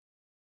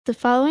The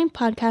following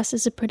podcast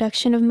is a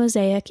production of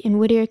Mosaic in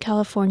Whittier,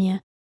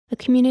 California, a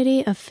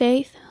community of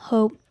faith,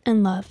 hope,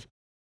 and love.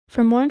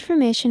 For more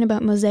information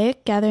about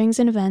Mosaic gatherings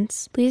and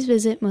events, please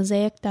visit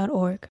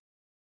mosaic.org.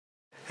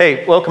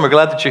 Hey, welcome. We're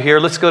glad that you're here.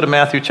 Let's go to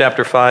Matthew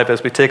chapter 5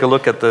 as we take a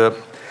look at the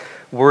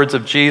words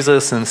of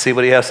Jesus and see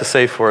what he has to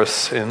say for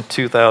us in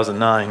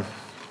 2009.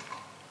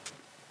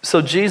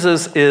 So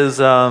Jesus is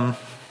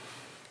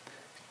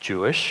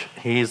Jewish.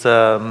 He's,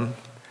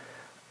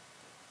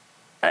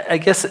 I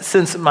guess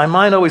since my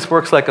mind always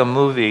works like a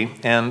movie,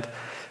 and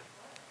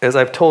as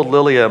I've told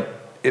Lilia,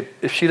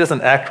 if she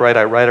doesn't act right,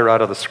 I write her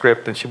out of the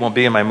script and she won't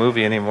be in my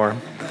movie anymore.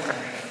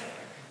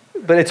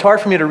 But it's hard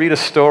for me to read a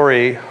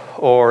story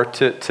or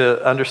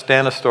to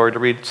understand a story, to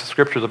read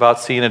scriptures without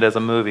seeing it as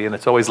a movie, and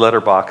it's always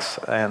letterbox.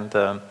 And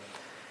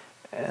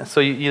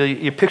so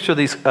you picture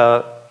these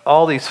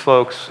all these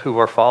folks who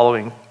are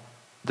following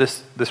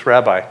this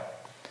rabbi.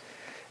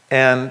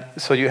 And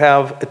so you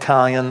have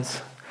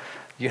Italians,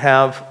 you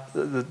have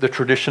the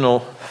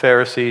traditional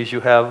Pharisees, you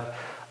have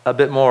a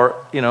bit more,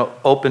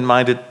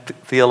 open-minded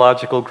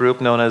theological group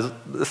known as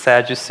the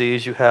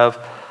Sadducees, you have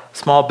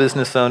small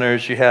business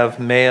owners, you have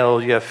male,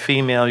 you have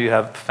female, you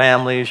have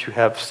families, you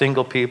have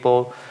single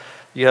people,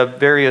 you have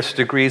various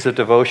degrees of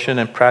devotion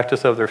and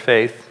practice of their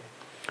faith.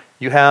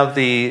 You have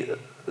the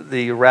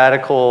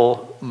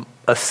radical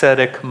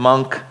ascetic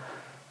monk,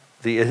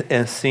 the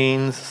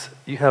Essenes.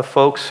 You have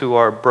folks who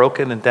are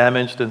broken and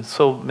damaged in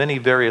so many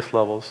various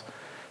levels.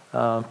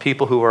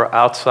 People who are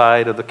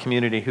outside of the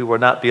community who will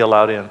not be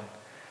allowed in.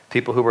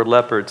 People who were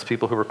leopards,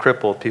 people who were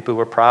crippled, people who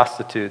were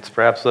prostitutes,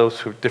 perhaps those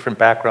who have different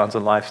backgrounds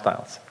and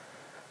lifestyles.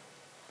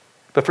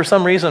 But for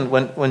some reason,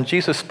 when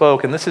Jesus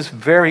spoke, and this is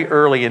very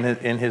early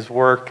in his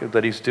work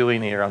that he's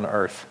doing here on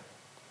earth,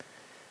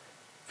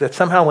 that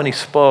somehow when he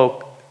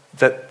spoke,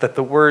 that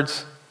the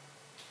words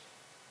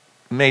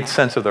made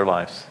sense of their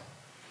lives.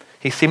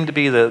 He seemed to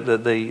be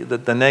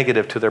the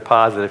negative to their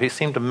positive. He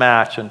seemed to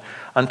match and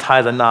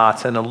untie the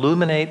knots and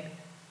illuminate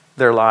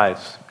their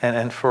lives.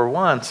 And for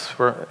once,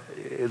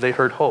 they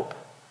heard hope.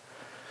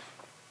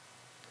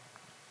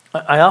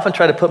 I often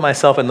try to put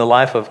myself in the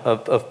life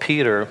of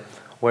Peter,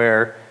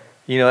 where,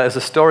 as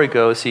the story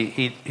goes,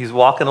 he's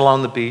walking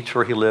along the beach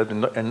where he lived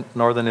in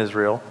northern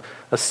Israel,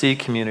 a sea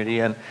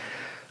community,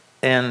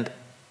 and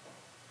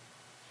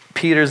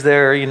Peter's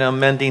there,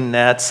 mending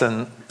nets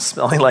and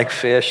smelling like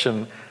fish,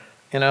 and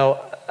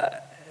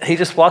he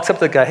just walks up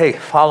to the guy, hey,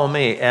 follow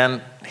me. And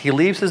he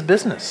leaves his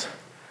business.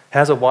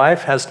 Has a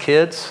wife, has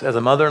kids, has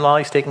a mother-in-law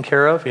he's taking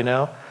care of, And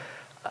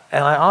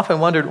I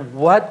often wondered,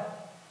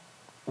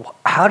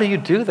 how do you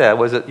do that?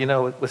 Was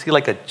he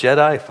like a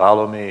Jedi?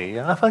 Follow me.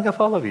 I think I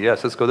follow you.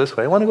 Yes, let's go this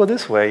way. I want to go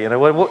this way.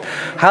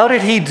 How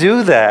did he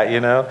do that,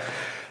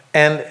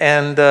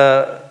 And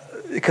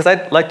because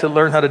I'd like to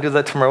learn how to do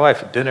that to my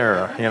wife.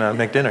 Dinner,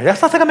 make dinner.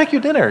 Yes, I think I'll make you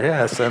dinner.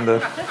 Yes,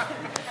 and...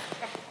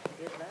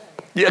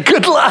 Yeah,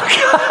 good luck.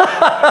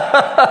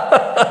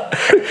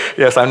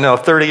 Yes, I know,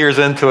 30 years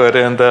into it,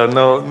 and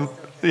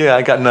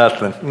I got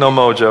nothing. No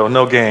mojo,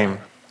 no game.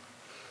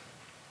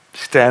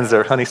 She stands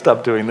there, honey,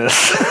 stop doing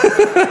this.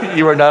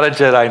 You are not a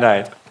Jedi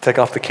Knight. Take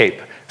off the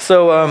cape.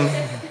 So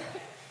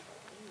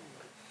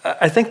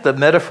I think the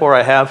metaphor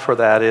I have for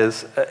that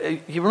is,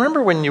 you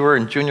remember when you were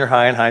in junior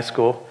high and high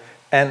school,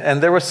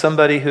 and there was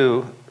somebody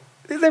who,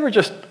 they were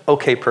just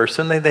okay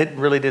person, they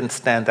really didn't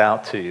stand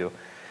out to you.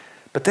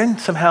 But then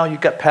somehow you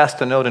got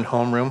passed a note in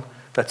homeroom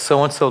that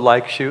so-and-so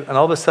likes you, and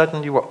all of a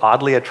sudden you were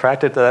oddly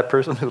attracted to that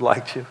person who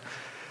liked you,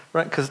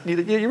 right? Because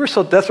you were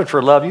so desperate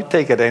for love, you'd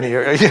take it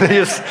anywhere.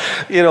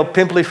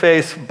 Pimply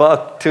face,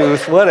 buck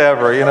tooth,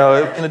 whatever,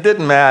 and it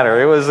didn't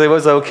matter. It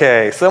was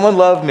okay. Someone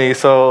loved me,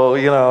 so,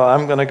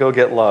 I'm going to go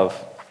get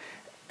love.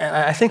 And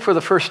I think for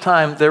the first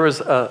time, there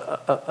was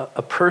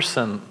a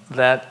person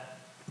that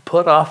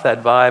put off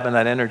that vibe and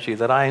that energy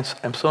that I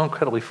am so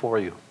incredibly for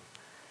you.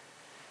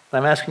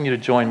 I'm asking you to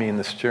join me in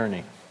this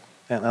journey.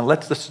 And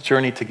let's this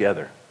journey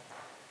together.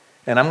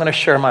 And I'm going to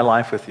share my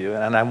life with you,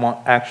 and I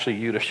want actually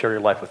you to share your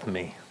life with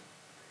me.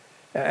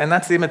 And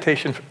that's the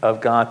invitation of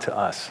God to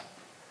us.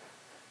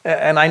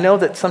 And I know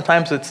that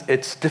sometimes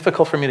it's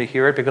difficult for me to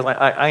hear it because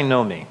I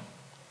know me.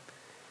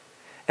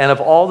 And of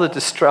all the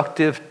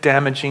destructive,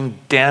 damaging,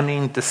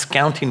 damning,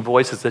 discounting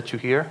voices that you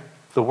hear,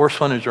 the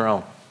worst one is your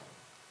own.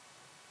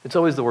 It's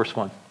always the worst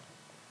one.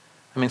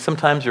 I mean,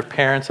 sometimes your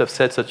parents have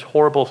said such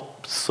horrible,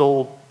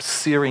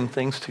 soul-searing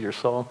things to your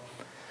soul.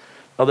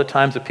 Other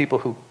times the people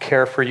who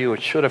care for you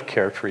and should have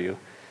cared for you,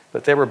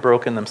 but they were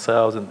broken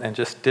themselves and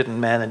just didn't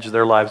manage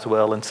their lives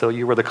well, and so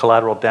you were the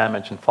collateral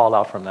damage and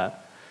fallout from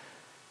that.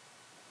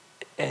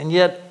 And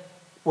yet,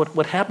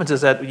 what happens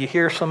is that you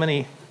hear so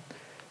many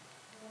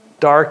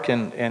dark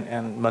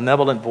and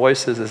malevolent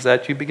voices is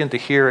that you begin to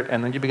hear it,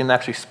 and then you begin to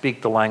actually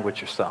speak the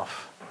language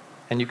yourself.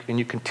 And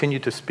you continue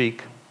to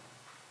speak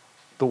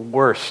the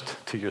worst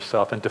to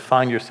yourself and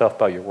define yourself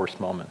by your worst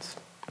moments.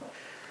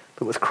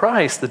 But with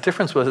Christ, the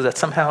difference was that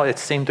somehow it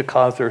seemed to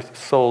cause their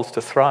souls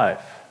to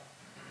thrive.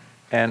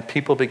 And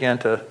people began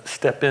to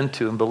step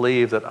into and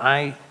believe that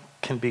I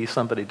can be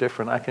somebody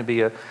different. I can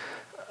be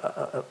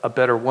a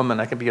better woman.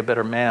 I can be a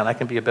better man. I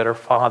can be a better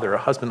father, a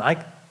husband.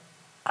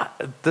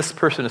 This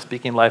person is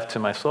speaking life to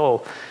my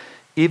soul,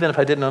 even if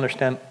I didn't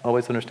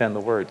always understand the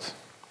words.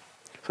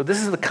 So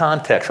this is the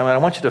context. I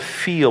want you to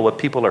feel what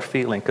people are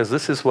feeling, because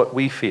this is what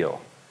we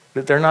feel.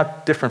 That they're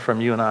not different from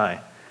you and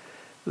I.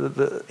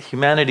 The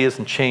humanity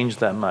hasn't changed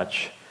that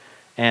much.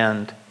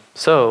 And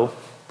so,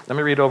 let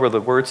me read over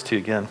the words to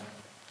you again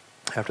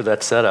after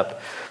that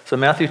setup. So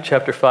Matthew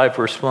chapter 5,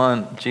 verse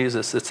 1,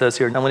 Jesus, it says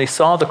here, "Now when he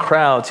saw the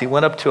crowds, he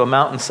went up to a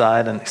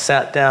mountainside and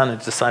sat down, and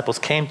his disciples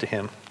came to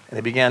him. And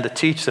he began to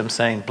teach them,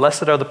 saying,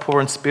 'Blessed are the poor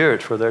in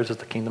spirit, for theirs is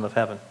the kingdom of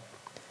heaven.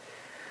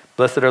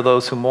 Blessed are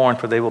those who mourn,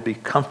 for they will be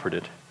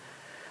comforted.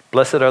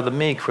 Blessed are the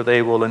meek, for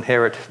they will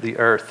inherit the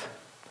earth.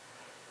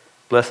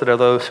 Blessed are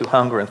those who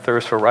hunger and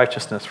thirst for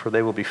righteousness, for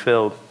they will be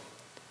filled.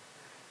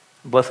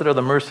 Blessed are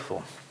the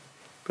merciful,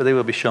 for they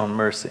will be shown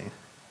mercy.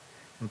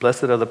 And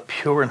blessed are the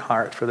pure in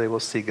heart, for they will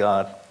see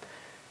God.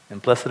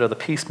 And blessed are the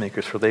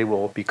peacemakers, for they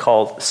will be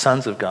called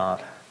sons of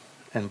God.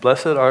 And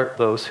blessed are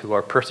those who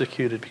are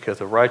persecuted because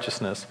of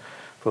righteousness,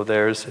 for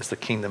theirs is the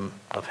kingdom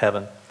of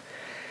heaven.'"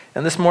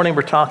 And this morning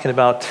we're talking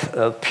about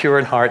pure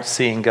in heart,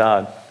 seeing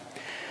God.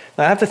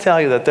 Now I have to tell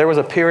you that there was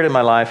a period in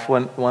my life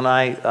when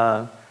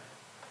I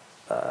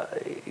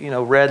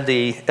read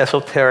the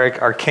esoteric,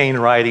 arcane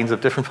writings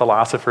of different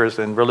philosophers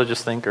and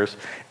religious thinkers.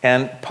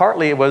 And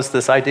partly it was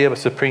this idea of a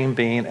supreme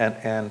being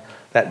and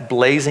that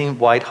blazing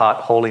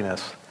white-hot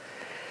holiness.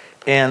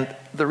 And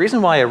the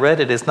reason why I read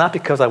it is not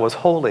because I was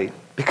holy,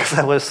 because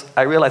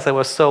I realized I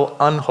was so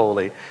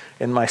unholy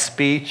in my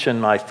speech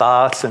and my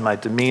thoughts and my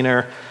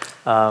demeanor.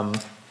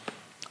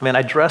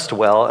 I dressed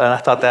well, and I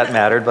thought that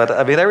mattered, but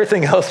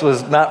everything else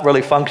was not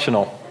really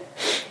functional.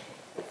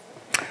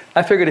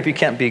 I figured if you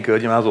can't be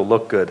good, you might as well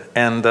look good.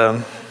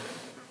 And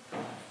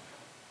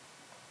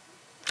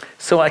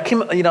so I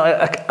came,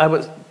 I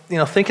was,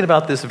 thinking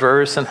about this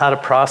verse and how to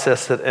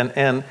process it.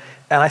 And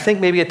I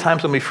think maybe at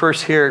times when we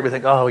first hear it, we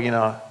think, oh,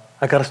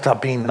 I got to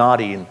stop being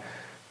naughty and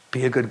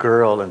be a good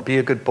girl and be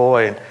a good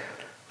boy. And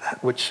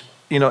which,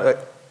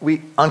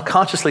 we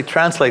unconsciously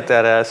translate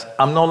that as,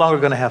 I'm no longer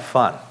going to have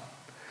fun.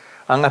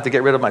 I'm going to have to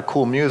get rid of my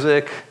cool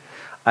music.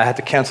 I had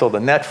to cancel the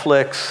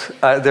Netflix.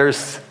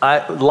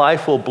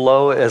 Life will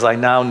blow as I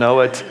now know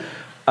it.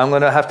 I'm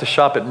going to have to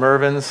shop at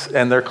Mervyn's,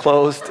 and they're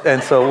closed.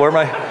 And so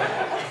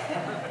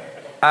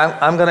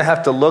I'm going to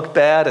have to look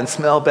bad and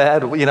smell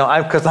bad,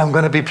 because I'm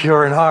going to be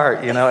pure in heart,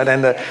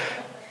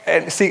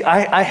 And see,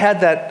 I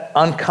had that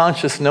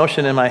unconscious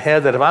notion in my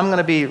head that if I'm going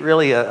to be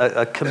really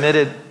a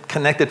committed,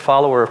 connected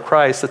follower of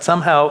Christ, that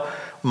somehow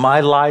my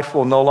life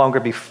will no longer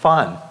be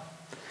fun.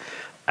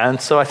 And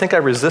so I think I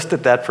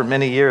resisted that for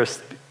many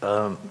years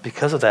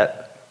because of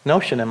that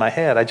notion in my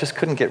head. I just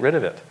couldn't get rid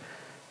of it.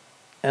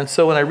 And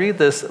so when I read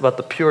this about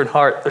the pure in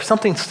heart, there's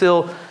something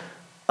still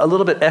a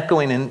little bit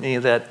echoing in me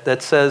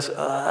that says,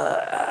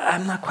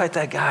 I'm not quite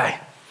that guy.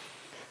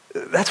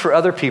 That's for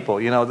other people,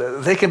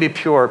 They can be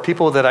pure.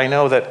 People that I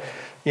know that,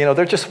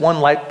 they're just one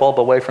light bulb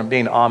away from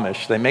being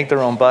Amish. They make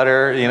their own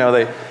butter,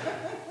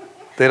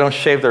 they don't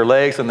shave their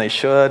legs, and they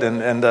should,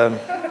 and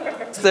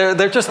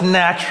they're just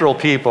natural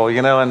people,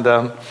 and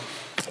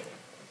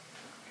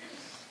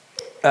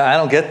I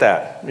don't get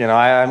that.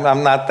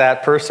 I'm not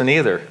that person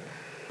either.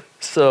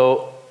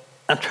 So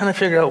I'm trying to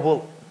figure out,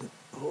 well,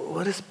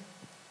 what is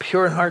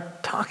pure in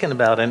heart talking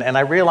about? And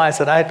I realized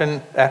that I've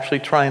been actually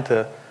trying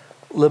to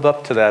live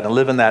up to that and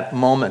live in that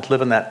moment,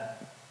 live in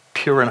that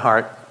pure in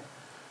heart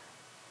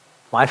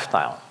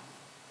lifestyle.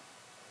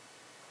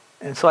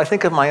 And so I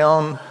think of my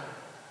own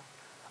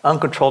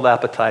uncontrolled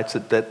appetites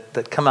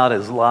that come out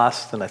as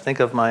lust, and I think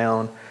of my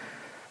own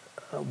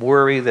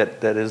worry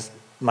that is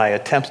my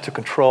attempts to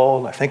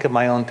control. I think of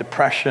my own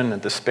depression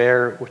and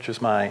despair, which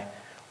is my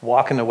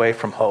walking away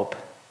from hope.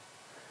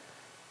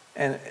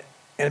 And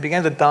it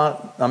began to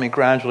dawn on me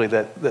gradually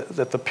that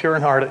the pure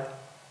in heart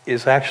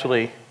is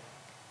actually,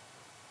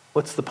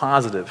 what's the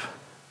positive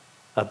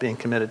of being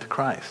committed to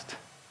Christ?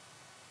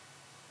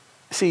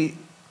 See,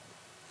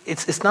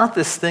 it's not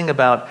this thing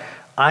about,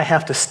 I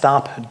have to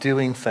stop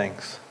doing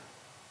things.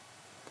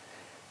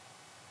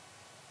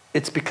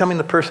 It's becoming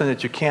the person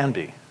that you can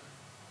be.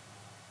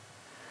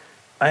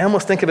 I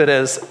almost think of it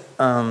as,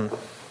 I'm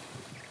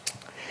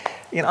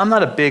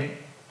not a big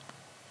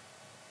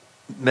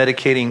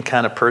medicating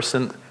kind of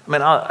person.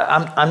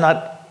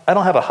 I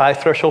don't have a high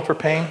threshold for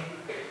pain.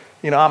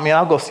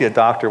 I'll go see a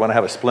doctor when I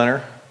have a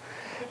splinter,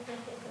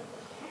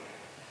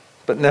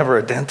 but never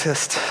a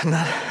dentist.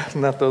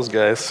 Not those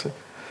guys.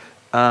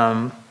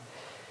 But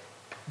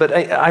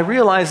I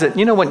realize that,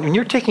 when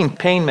you're taking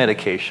pain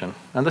medication,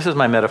 and this is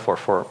my metaphor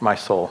for my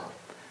soul,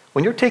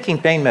 when you're taking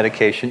pain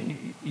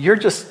medication,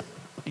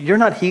 you're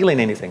not healing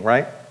anything,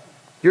 right?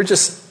 You're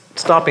just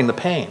stopping the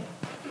pain.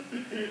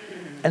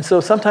 And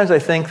so sometimes I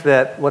think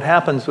that what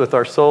happens with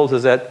our souls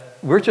is that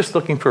we're just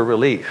looking for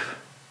relief.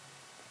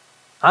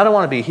 I don't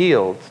want to be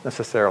healed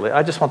necessarily.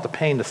 I just want the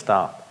pain to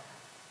stop.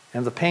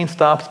 And if the pain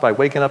stops by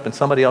waking up in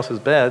somebody else's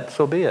bed,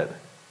 so be it.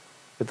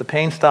 If the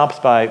pain stops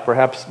by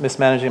perhaps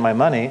mismanaging my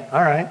money,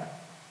 all right,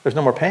 there's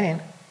no more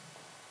pain.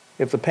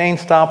 If the pain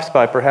stops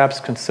by perhaps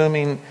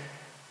consuming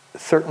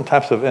certain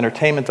types of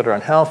entertainment that are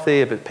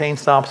unhealthy, if the pain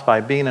stops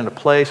by being in a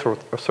place or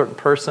with a certain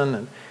person,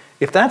 and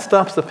if that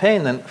stops the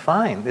pain, then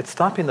fine, it's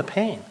stopping the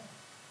pain.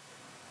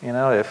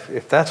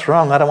 If that's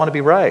wrong, I don't want to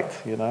be right,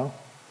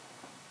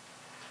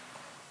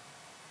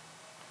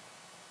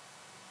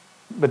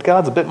 But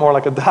God's a bit more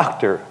like a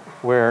doctor,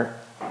 where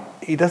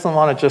he doesn't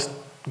want to just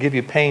give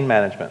you pain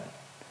management.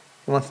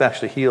 He wants to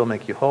actually heal,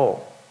 make you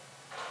whole.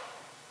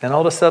 And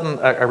all of a sudden,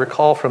 I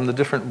recall from the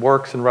different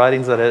works and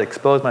writings that I had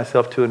exposed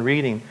myself to in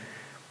reading,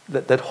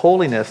 that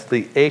holiness,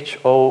 the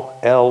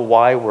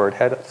H-O-L-Y word,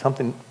 had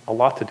a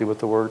lot to do with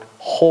the word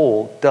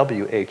whole,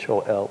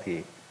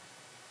 W-H-O-L-E.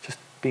 Just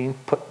being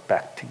put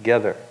back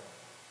together,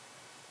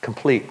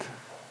 complete.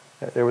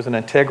 There was an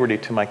integrity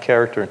to my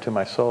character and to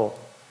my soul.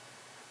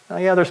 Now,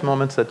 yeah, there's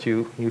moments that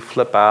you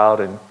flip out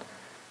and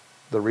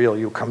the real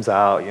you comes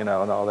out, and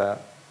all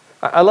that.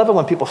 I love it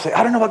when people say,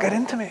 I don't know what got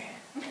into me.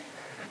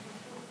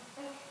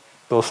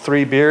 Those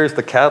 3 beers,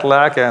 the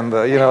Cadillac, and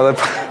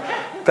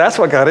that's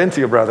what got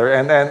into you, brother.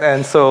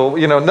 And so,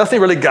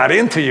 nothing really got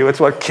into you. It's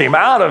what came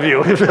out of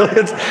you.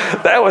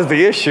 That was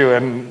the issue.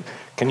 And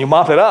can you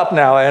mop it up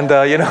now? And,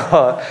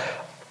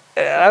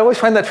 I always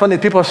find that funny.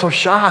 People are so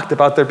shocked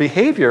about their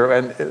behavior.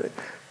 And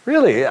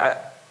really,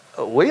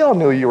 we all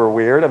knew you were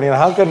weird. I mean,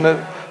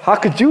 how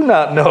could you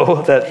not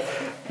know that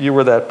you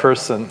were that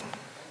person?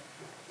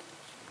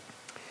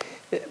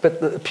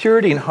 But the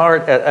purity in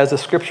heart, as the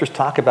scriptures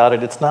talk about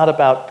it, it's not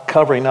about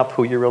covering up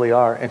who you really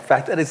are. In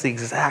fact, that is the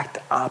exact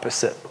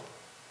opposite.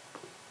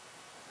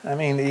 I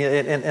mean,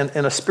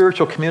 in a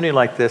spiritual community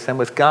like this and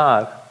with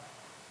God,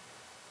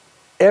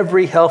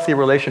 every healthy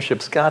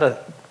relationship's got to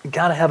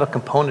have a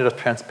component of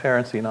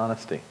transparency and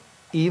honesty,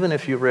 even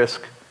if you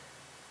risk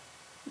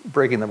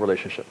breaking the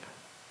relationship.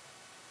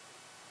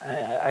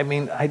 I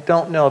mean, I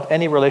don't know of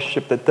any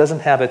relationship that doesn't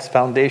have its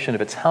foundation,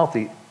 if it's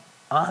healthy,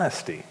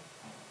 honesty.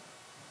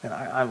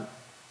 And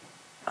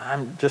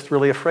I'm just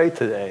really afraid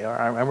today, or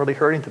I'm really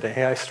hurting today.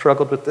 Hey, I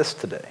struggled with this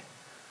today.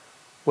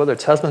 Whether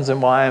it's husbands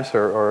and wives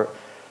or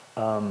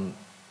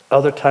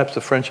other types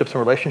of friendships and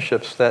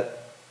relationships,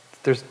 that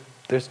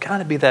there's got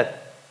to be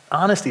that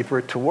honesty for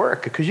it to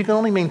work, because you can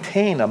only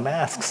maintain a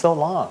mask so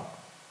long.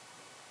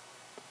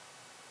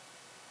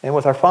 And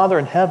with our Father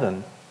in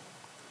heaven,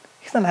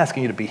 he's not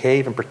asking you to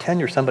behave and pretend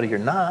you're somebody you're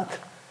not.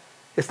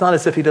 It's not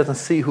as if he doesn't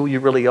see who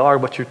you really are,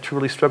 what you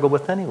truly struggle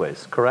with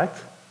anyways,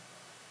 correct?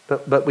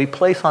 But we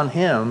place on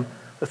him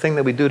the thing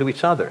that we do to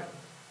each other.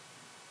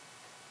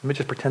 Let me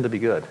just pretend to be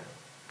good.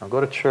 I'll go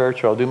to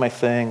church, or I'll do my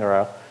thing, or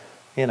I'll,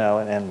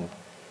 and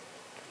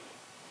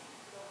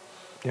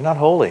you're not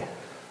holy.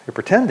 You're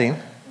pretending,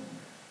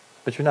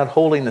 but you're not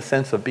holy in the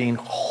sense of being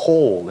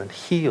whole and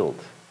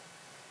healed.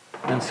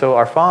 And so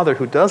our Father,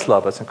 who does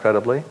love us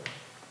incredibly,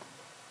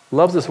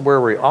 loves us where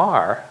we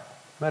are,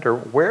 no matter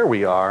where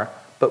we are,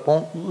 but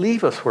won't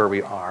leave us where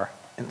we are.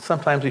 And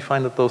sometimes we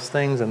find that those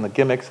things and the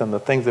gimmicks and the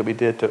things that we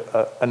did to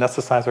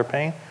anesthetize our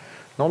pain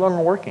no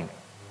longer working.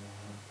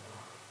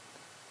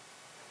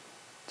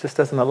 Just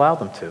doesn't allow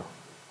them to.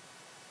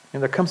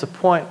 And there comes a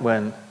point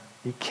when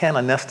you can't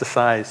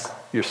anesthetize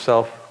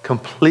yourself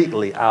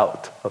completely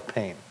out of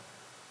pain.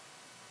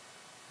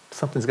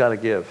 Something's got to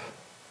give.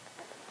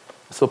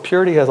 So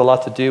purity has a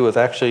lot to do with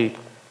actually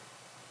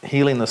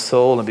healing the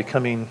soul and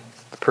becoming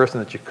the person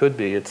that you could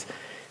be.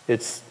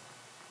 It's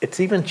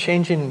even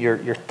changing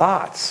your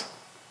thoughts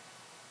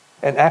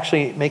and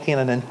actually making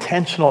an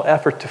intentional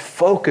effort to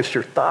focus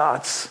your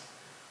thoughts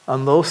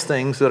on those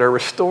things that are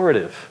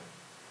restorative.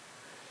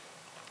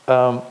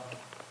 My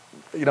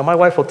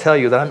wife will tell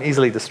you that I'm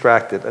easily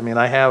distracted. I mean,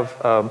 I have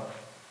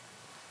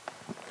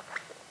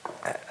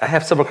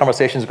several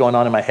conversations going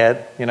on in my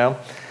head,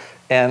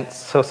 and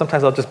so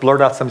sometimes I'll just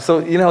blurt out something.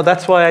 So,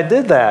 that's why I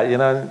did that.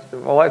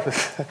 My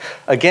wife,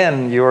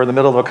 again, you were in the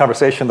middle of a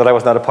conversation that I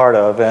was not a part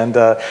of, and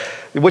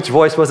which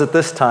voice was it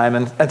this time?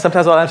 And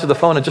sometimes I'll answer the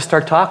phone and just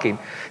start talking.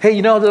 Hey,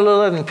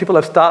 and people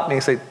have stopped me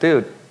and say,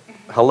 dude,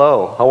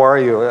 hello, how are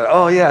you?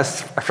 Oh,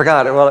 yes, I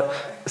forgot. Well,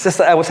 it's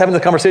just I was having the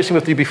conversation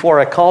with you before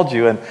I called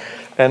you,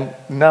 and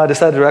now I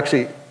decided to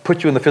actually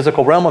put you in the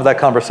physical realm of that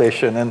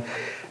conversation. And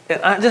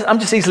I'm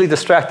just easily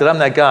distracted. I'm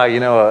that guy,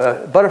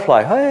 a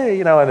butterfly, hey,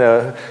 and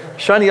a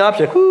shiny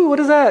object, ooh, what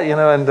is that?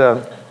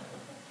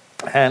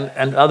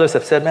 And others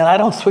have said, man, I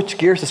don't switch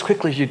gears as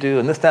quickly as you do,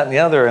 and this, that, and the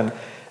other. And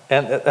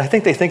I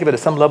think they think of it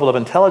as some level of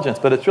intelligence,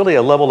 but it's really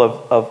a level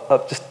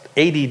of just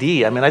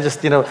ADD. I mean, I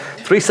just,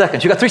 3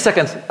 seconds. You got 3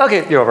 seconds.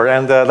 Okay, you're over.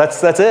 And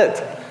that's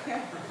it.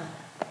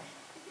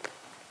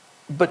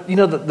 But,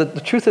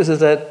 the truth is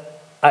that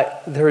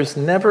there is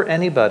never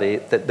anybody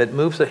that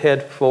moves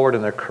ahead forward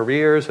in their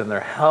careers and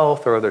their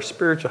health or their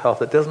spiritual health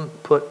that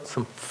doesn't put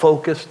some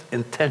focused,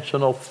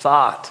 intentional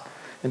thought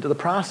into the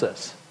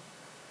process.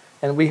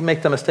 And we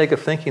make the mistake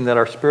of thinking that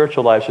our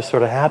spiritual lives just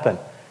sort of happen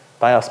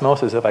by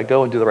osmosis. If I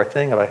go and do the right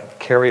thing, if I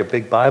carry a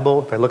big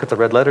Bible, if I look at the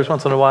red letters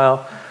once in a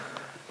while,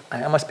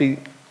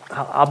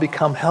 I'll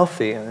become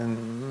healthy,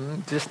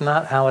 and just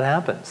not how it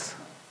happens.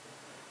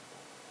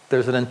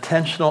 there's an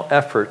intentional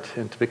effort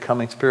into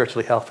becoming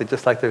spiritually healthy,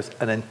 just like there's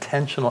an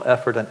intentional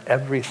effort in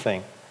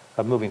everything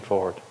of moving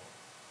forward.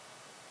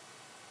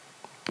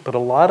 But a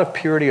lot of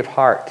purity of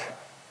heart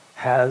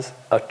has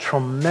a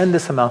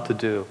tremendous amount to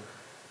do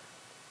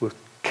with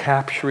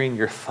capturing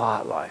your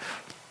thought life.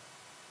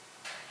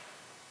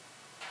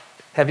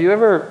 Have you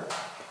ever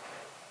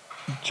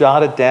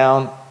jotted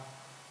down,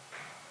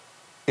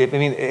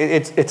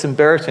 it's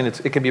embarrassing,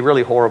 it can be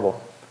really horrible.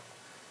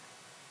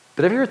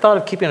 But have you ever thought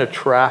of keeping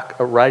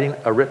writing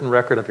a written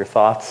record of your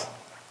thoughts?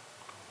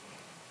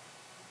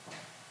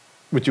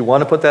 Would you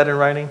want to put that in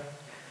writing?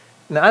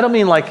 Now, I don't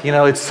mean like,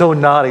 it's so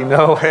naughty.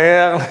 No,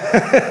 no.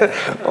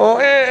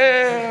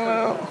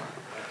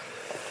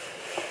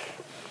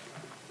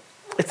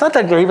 It's not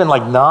that they're even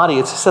like naughty.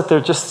 It's just that they're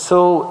just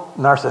so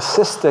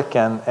narcissistic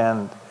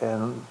and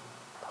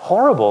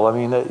horrible. I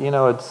mean,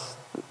 it's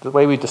the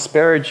way we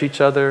disparage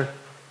each other,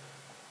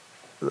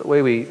 the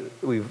way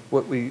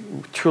what we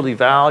truly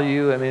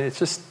value. I mean, it's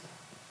just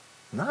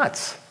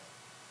nuts.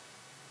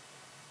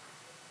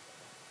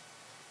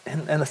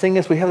 And the thing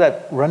is, we have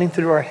that running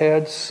through our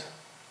heads,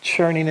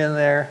 churning in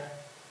there,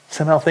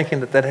 somehow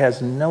thinking that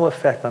has no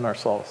effect on our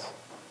souls.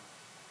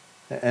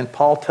 And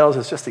Paul tells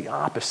us just the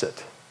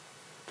opposite,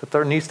 that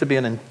there needs to be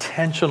an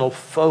intentional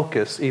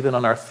focus even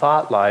on our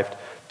thought life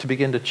to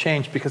begin to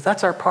change, because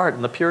that's our part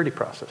in the purity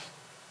process.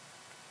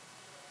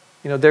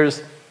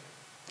 There's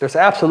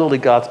absolutely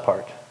God's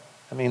part.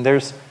 I mean,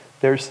 there's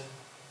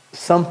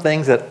some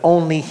things that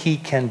only He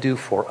can do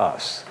for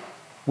us.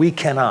 We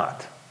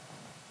cannot.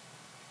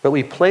 But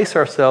we place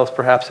ourselves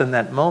perhaps in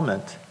that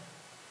moment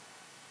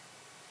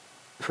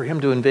for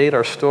Him to invade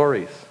our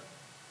stories,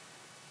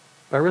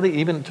 by really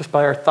even just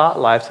by our thought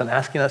lives and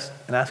asking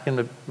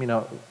to,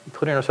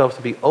 putting ourselves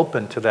to be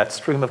open to that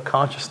stream of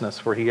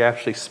consciousness where He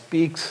actually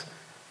speaks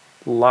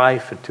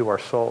life into our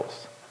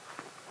souls.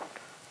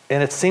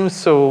 And it seems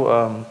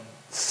so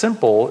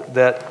simple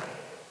that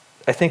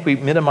I think we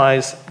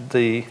minimize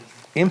the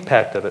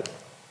impact of it.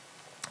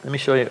 Let me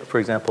show you, for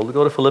example,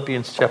 go to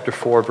Philippians chapter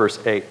 4,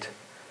 verse 8.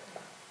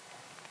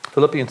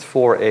 Philippians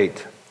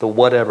 4:8, the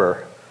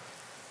whatever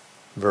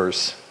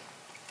verse.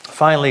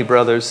 Finally,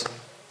 brothers,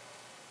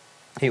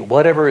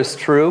 whatever is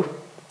true,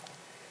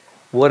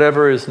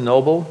 whatever is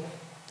noble,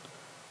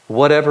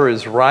 whatever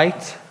is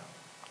right,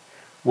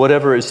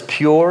 whatever is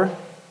pure,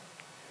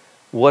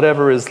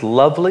 whatever is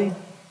lovely,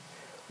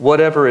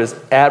 whatever is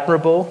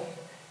admirable,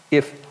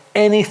 if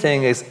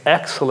anything is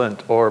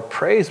excellent or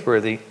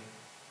praiseworthy,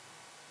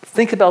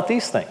 think about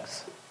these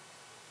things.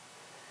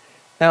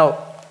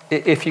 Now,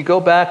 if you go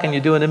back and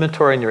you do an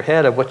inventory in your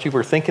head of what you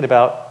were thinking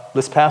about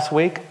this past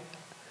week,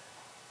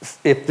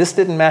 if this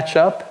didn't match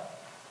up,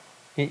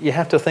 you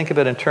have to think of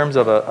it in terms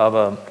of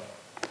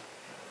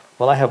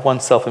well, I have one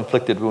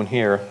self-inflicted wound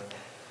here,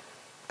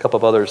 a couple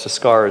of others, the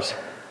scars.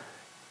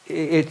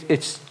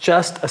 It's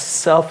just a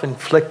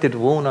self-inflicted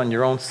wound on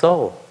your own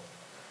soul.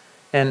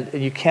 And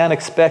you can't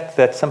expect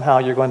that somehow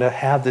you're going to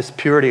have this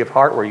purity of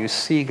heart where you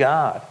see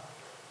God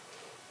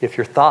if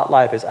your thought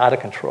life is out of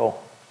control.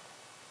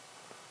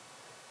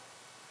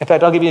 In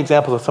fact, I'll give you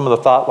examples of some of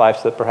the thought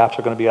lives that perhaps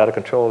are going to be out of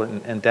control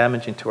and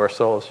damaging to our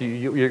souls.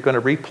 You're going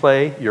to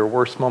replay your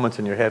worst moments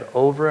in your head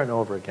over and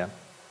over again.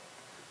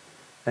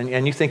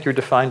 And you think you're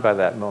defined by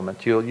that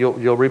moment. You'll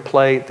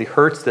replay the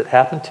hurts that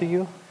happened to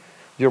you.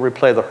 You'll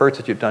replay the hurts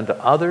that you've done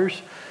to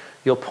others.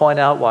 You'll point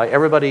out why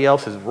everybody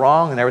else is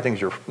wrong and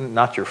everything's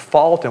not your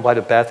fault and why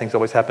do bad things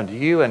always happen to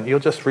you. And you'll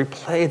just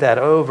replay that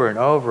over and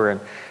over. And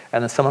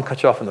then someone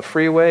cuts you off on the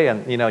freeway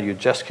and you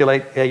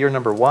gesticulate, hey, you're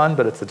number one,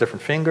 but it's a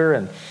different finger.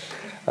 And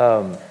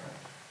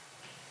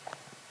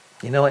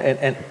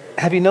and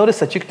have you noticed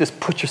that you can just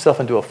put yourself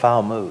into a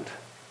foul mood?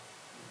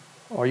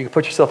 Or you can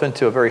put yourself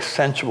into a very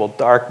sensual,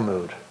 dark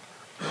mood.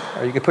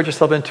 Or you can put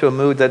yourself into a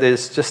mood that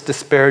is just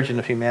disparaging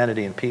of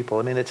humanity and people.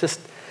 I mean, it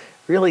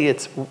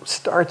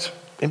starts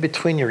in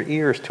between your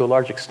ears to a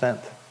large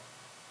extent.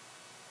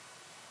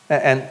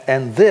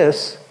 And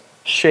this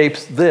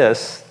shapes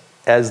this,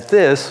 as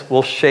this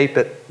will shape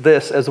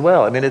this as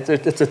well. I mean, it's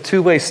a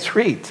two-way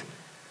street.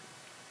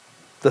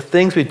 The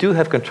things we do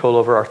have control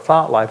over, our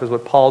thought life, is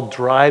what Paul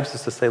drives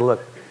us to say,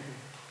 look,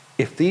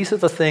 if these are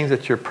the things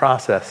that you're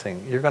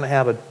processing, you're going to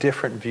have a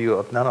different view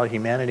of not only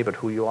humanity, but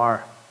who you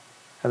are.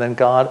 And then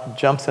God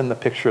jumps in the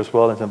picture as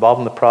well and is involved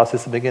in the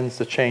process and begins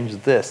to change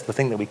this, the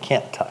thing that we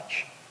can't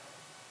touch.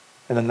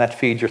 And then that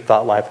feeds your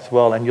thought life as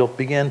well. And you'll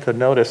begin to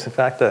notice, in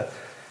fact,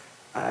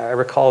 I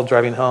recall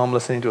driving home,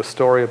 listening to a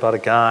story about a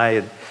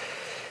guy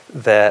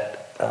that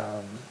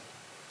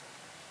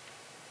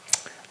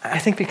I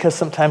think because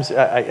sometimes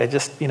I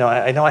just,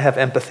 I know I have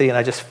empathy and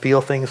I just feel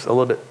things a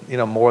little bit,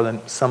 more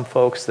than some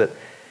folks that,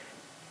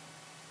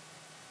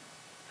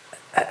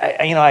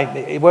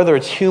 whether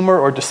it's humor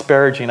or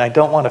disparaging, I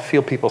don't want to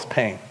feel people's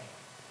pain.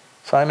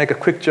 So I make a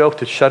quick joke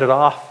to shut it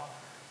off,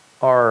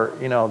 or,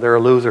 they're a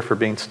loser for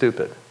being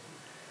stupid.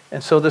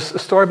 And so this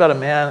story about a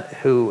man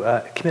who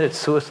committed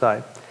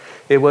suicide.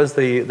 It was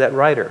that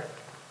writer.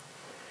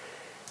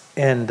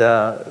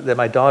 that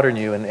my daughter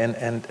knew.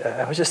 And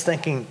I was just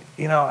thinking,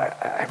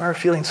 I remember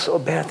feeling so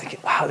bad, thinking,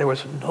 wow, there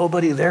was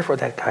nobody there for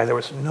that guy. There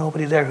was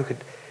nobody there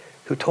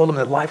who told him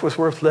that life was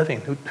worth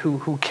living,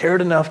 who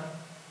cared enough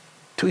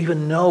to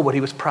even know what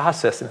he was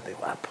processing. And I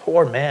think, wow,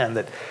 poor man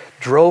that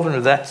drove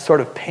into that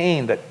sort of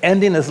pain, that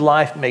ending his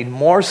life made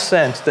more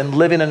sense than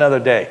living another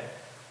day.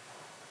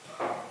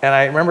 And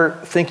I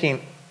remember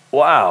thinking,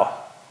 wow,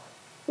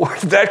 where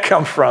did that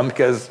come from?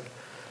 Because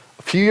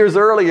a few years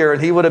earlier,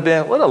 and he would have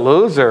been, what a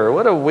loser,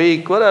 what a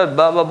weak, what a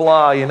blah, blah,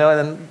 blah, and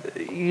then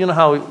you know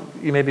how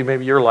maybe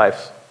your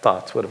life's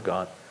thoughts would have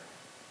gone.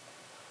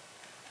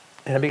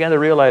 And I began to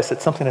realize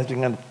that something has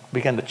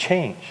begun to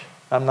change.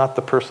 I'm not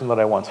the person that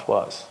I once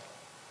was.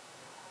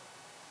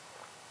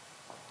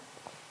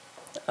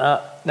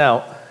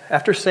 Now,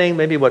 after saying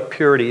maybe what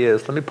purity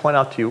is, let me point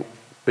out to you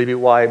maybe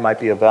why it might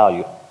be of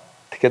value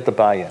to get the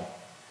buy-in.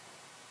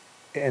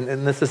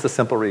 And this is the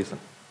simple reason.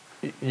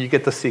 You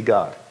get to see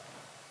God.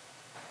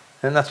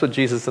 And that's what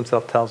Jesus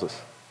himself tells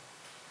us.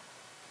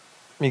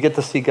 You get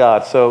to see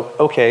God. So,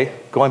 okay,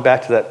 going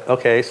back to that,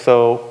 okay,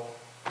 so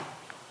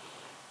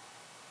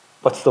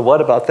what's the what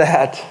about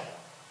that?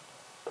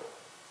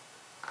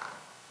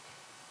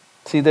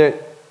 See,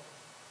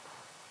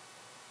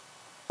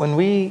 when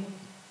we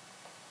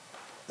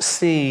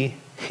see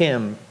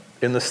him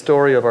in the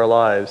story of our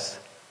lives,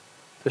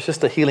 there's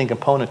just a healing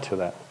component to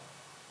that.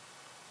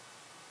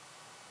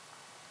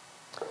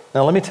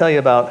 Now, let me tell you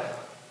about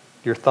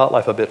your thought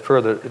life a bit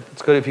further.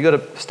 It's good if you go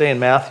to stay in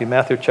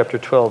Matthew chapter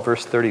 12,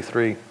 verse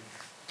 33.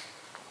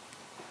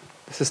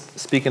 This is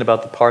speaking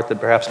about the part that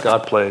perhaps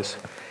God plays.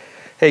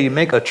 Hey, you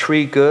make a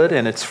tree good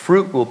and its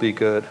fruit will be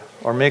good,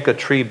 or make a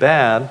tree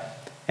bad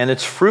and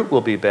its fruit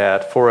will be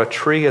bad, for a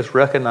tree is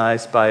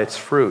recognized by its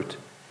fruit.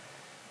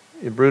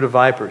 You brood of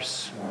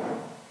vipers,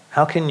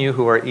 how can you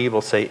who are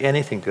evil say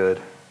anything good?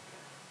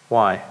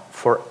 Why?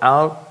 For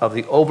out of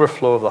the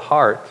overflow of the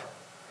heart,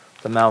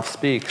 the mouth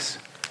speaks.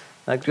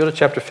 Now go to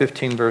chapter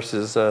 15,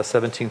 verses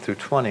 17 through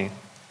 20.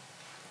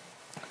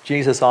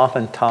 Jesus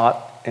often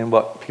taught in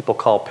what people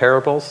call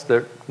parables.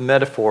 They're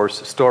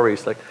metaphors,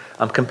 stories. Like,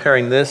 I'm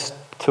comparing this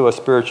to a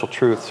spiritual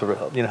truth to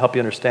help you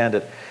understand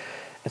it.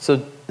 And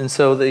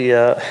so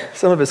the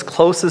some of his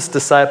closest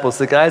disciples,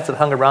 the guys that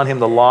hung around him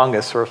the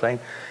longest, sort of thing.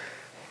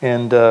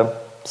 And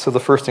so the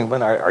first thing,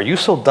 are you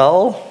so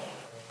dull?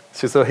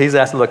 So he's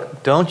asking,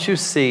 look, don't you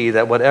see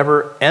that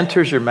whatever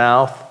enters your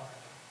mouth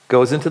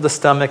goes into the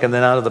stomach and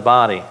then out of the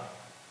body?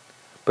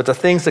 But the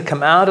things that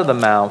come out of the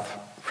mouth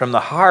from the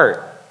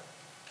heart,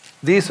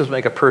 these will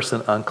make a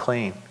person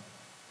unclean.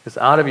 Because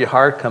out of your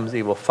heart comes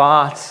evil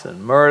thoughts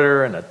and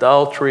murder and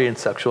adultery and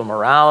sexual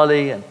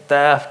immorality and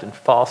theft and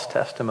false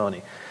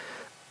testimony.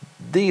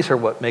 These are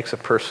what makes a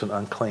person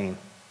unclean.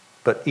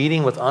 But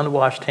eating with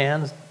unwashed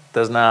hands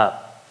does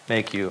not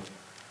make you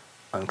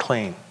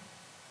unclean.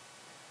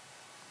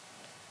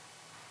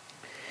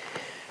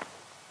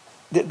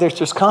 There's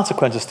just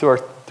consequences to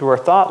our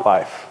thought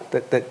life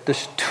that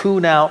just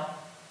tune out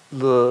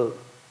the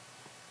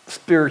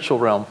spiritual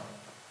realm.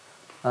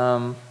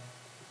 I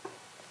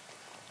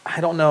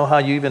don't know how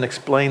you even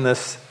explain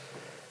this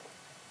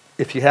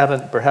if you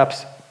haven't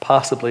perhaps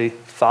possibly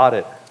thought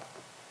it.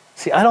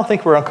 See, I don't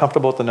think we're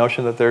uncomfortable with the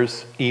notion that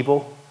there's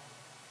evil.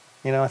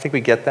 I think we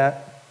get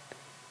that.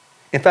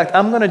 In fact,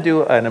 I'm going to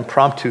do an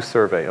impromptu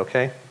survey,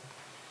 okay?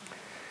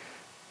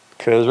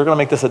 Because we're going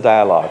to make this a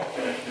dialogue.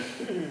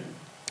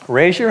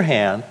 Raise your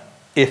hand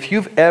if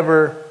you've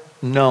ever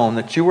known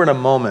that you were in a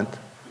moment,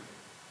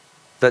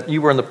 that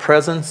you were in the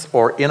presence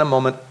or in a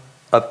moment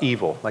of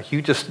evil. Like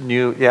you just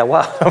knew, yeah,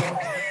 wow.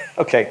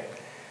 Okay.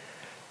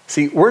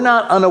 See, we're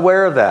not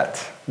unaware of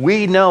that.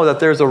 We know that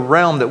there's a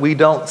realm that we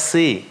don't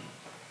see.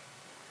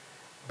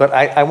 But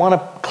I want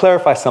to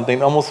clarify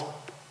something. Almost,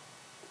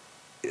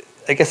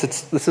 I guess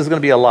this is going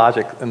to be a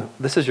logic, and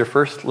this is your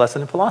first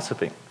lesson in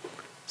philosophy.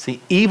 See,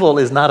 evil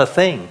is not a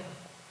thing.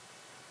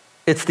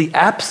 It's the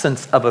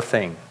absence of a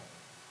thing.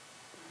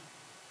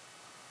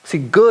 See,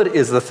 good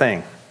is the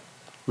thing.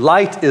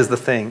 Light is the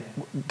thing.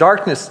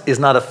 Darkness is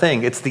not a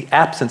thing. It's the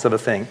absence of a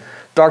thing.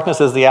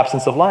 Darkness is the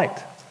absence of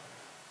light.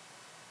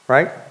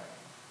 Right?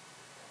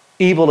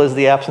 Evil is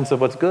the absence of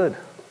what's good.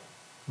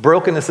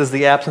 Brokenness is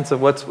the absence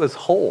of what's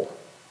whole.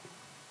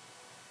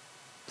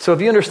 So if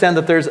you understand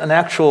that there's an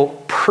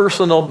actual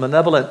personal,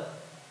 malevolent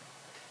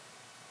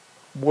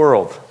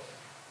world,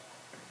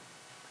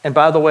 and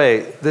by the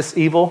way, this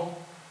evil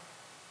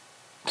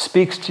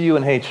speaks to you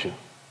and hates you,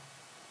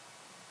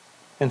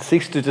 and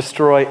seeks to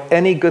destroy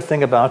any good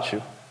thing about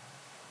you.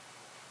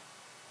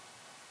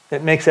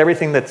 It makes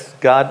everything that's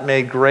God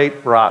made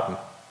great rotten.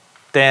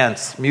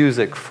 Dance,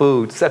 music,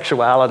 food,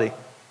 sexuality,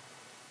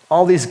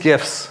 all these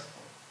gifts.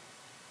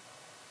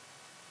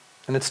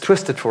 And it's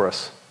twisted for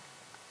us.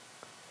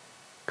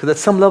 Because at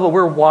some level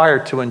we're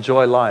wired to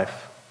enjoy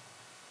life,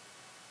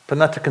 but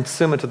not to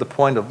consume it to the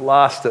point of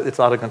lust that it's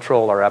out of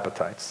control, our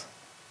appetites.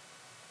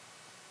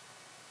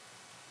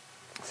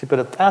 See, but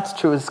if that's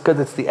true, it's because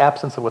it's the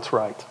absence of what's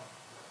right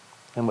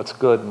and what's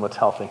good and what's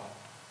healthy.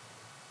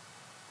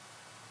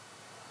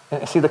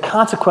 And see, the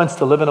consequence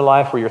to living a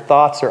life where your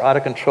thoughts are out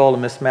of control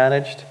and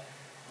mismanaged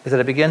is that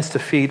it begins to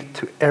feed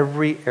to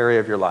every area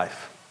of your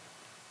life.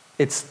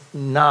 It's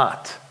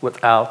not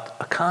without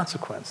a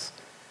consequence.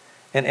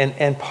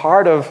 And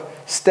part of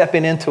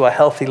stepping into a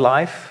healthy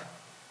life,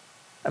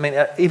 I mean,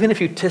 even if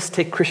you just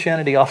take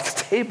Christianity off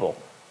the table.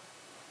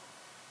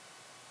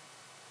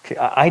 Okay,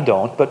 I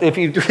don't, but if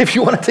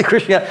you want to take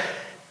Christianity,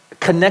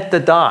 connect the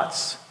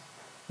dots.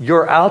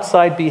 Your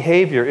outside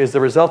behavior is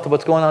the result of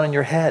what's going on in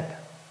your head.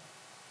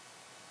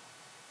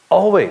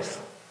 Always.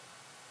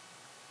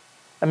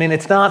 I mean,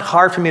 it's not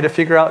hard for me to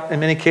figure out in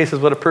many cases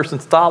what a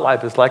person's thought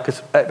life is like,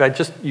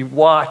 because you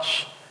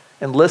watch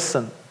and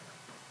listen.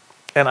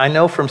 And I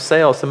know from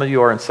sales, some of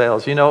you are in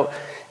sales, you know,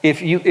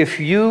 if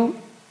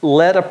you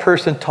let a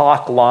person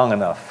talk long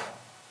enough,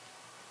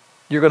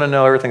 you're going to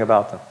know everything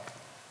about them.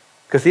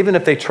 Because even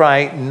if they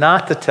try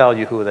not to tell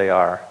you who they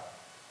are,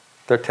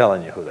 they're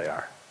telling you who they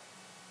are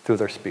through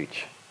their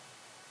speech.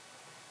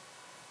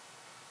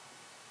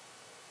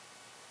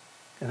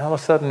 And all of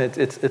a sudden,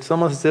 it's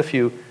almost as if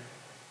you...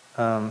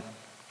 remember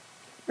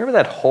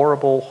that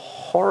horrible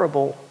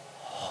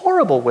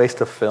waste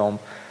of film?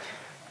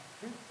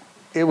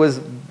 It was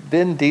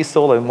Vin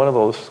Diesel and one of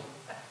those...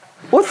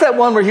 What's that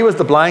one where he was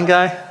the blind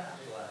guy?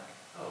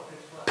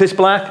 Pitch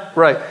Black?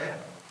 Right.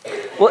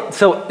 Well,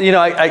 so, you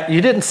know,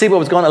 you didn't see what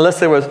was going on unless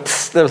there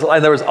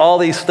was all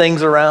these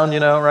things around, you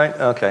know, right?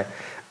 Okay.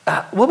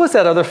 What was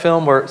that other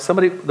film where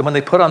somebody, when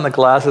they put on the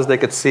glasses, they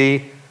could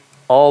see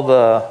all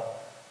the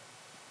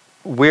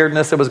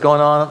weirdness that was going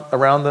on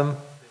around them?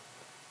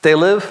 They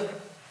Live?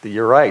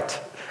 You're right.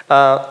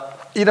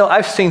 You know,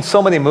 I've seen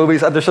so many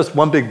movies, there's just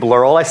one big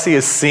blur. All I see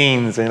is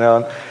scenes, you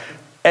know.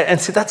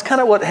 And see, that's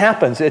kind of what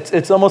happens.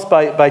 It's almost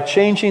by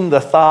changing the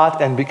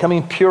thought and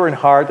becoming pure in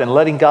heart and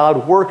letting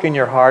God work in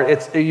your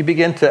heart, you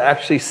begin to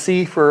actually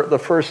see for the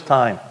first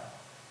time.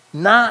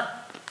 Not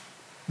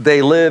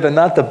They Live and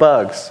not the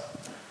bugs,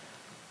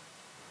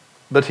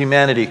 but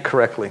humanity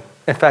correctly.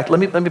 In fact, let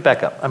me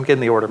back up. I'm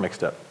getting the order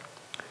mixed up.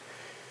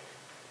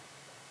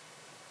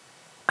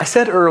 I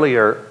said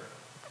earlier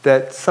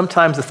that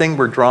sometimes the thing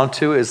we're drawn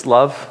to is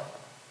love.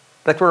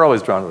 In fact, we're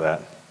always drawn to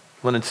that.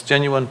 When it's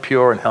genuine,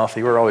 pure, and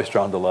healthy, we're always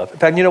drawn to love. In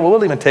fact, you know,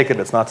 we'll even take it if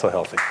it's not so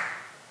healthy,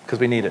 because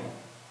we need it.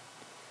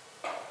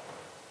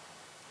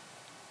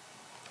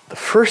 The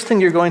first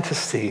thing you're going to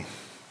see,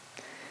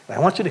 and I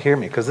want you to hear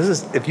me, because this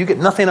is, if you get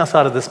nothing else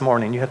out of this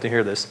morning, you have to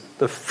hear this.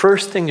 The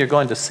first thing you're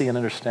going to see and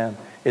understand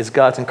is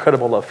God's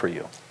incredible love for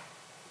you.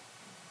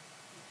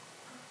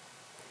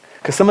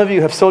 Because some of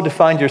you have so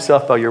defined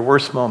yourself by your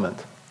worst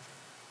moment,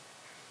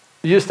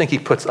 you just think he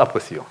puts up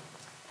with you.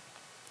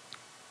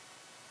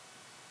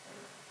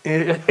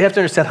 You have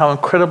to understand how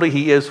incredibly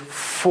he is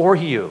for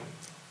you.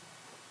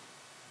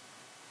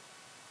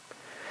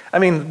 I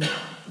mean,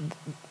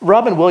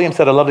 Robin Williams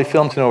had a lovely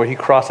film to know where he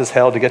crosses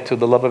hell to get to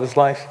the love of his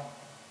life.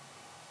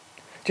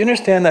 Do you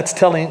understand that's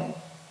telling,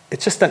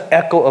 it's just an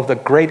echo of the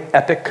great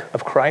epic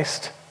of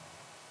Christ?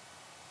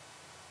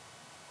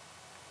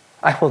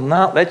 I will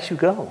not let you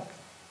go.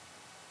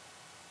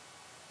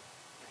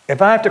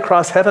 If I have to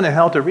cross heaven and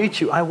hell to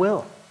reach you, I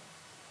will.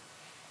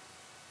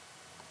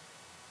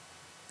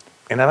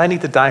 And if I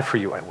need to die for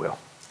you, I will.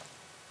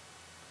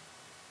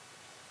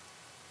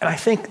 And I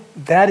think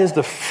that is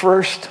the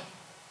first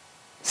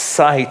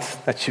sight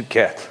that you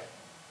get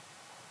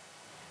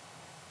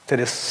that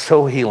is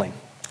so healing.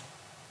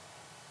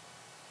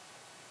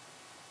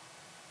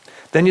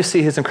 Then you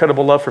see his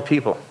incredible love for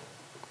people.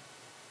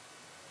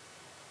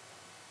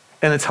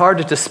 And it's hard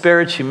to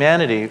disparage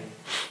humanity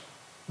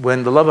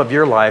when the love of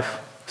your life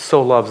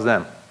so loves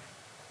them.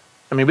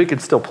 I mean, we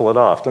could still pull it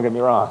off, don't get me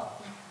wrong.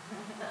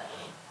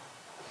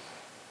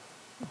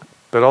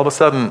 But all of a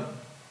sudden,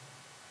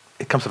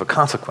 it comes with a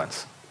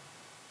consequence.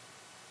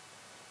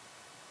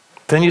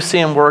 Then you see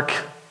him work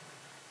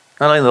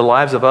not only in the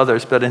lives of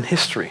others, but in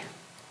history,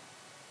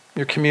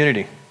 your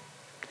community.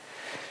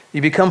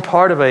 You become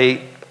part of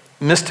a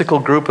mystical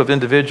group of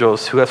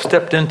individuals who have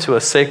stepped into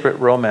a sacred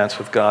romance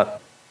with God.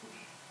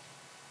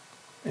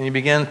 And you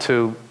begin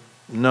to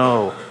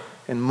know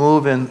and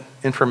move in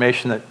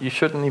information that you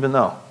shouldn't even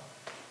know.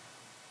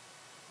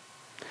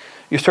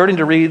 You're starting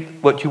to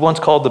read what you once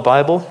called the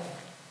Bible,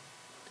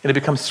 and it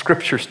becomes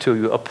scriptures to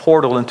you, a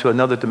portal into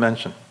another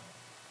dimension.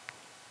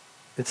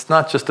 It's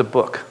not just a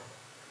book.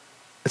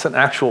 It's an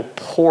actual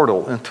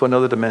portal into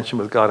another dimension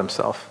with God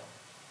himself.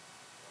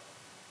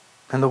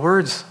 And the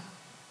words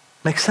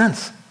make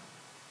sense.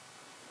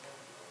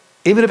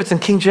 Even if it's in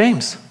King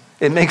James,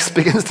 it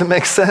begins to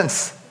make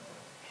sense.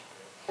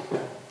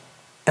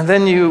 And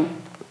then you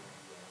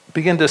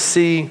begin to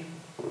see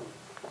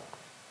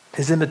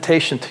his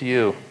invitation to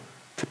you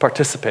to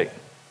participate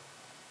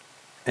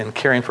in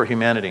caring for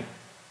humanity.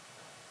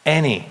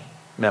 Any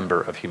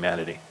member of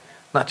humanity,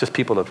 not just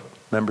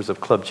members of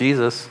Club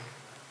Jesus,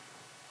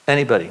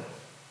 anybody.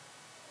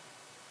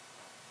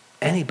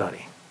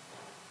 Anybody.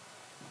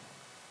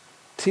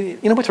 See,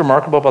 you know what's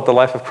remarkable about the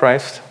life of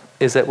Christ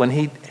is that when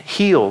he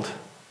healed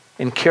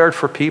and cared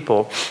for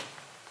people,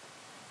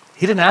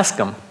 he didn't ask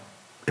them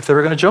if they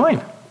were going to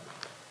join.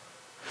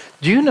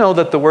 Do you know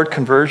that the word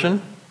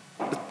conversion,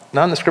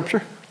 not in the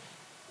scripture?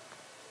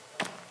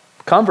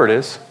 Convert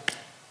is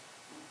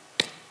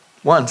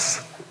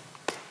once.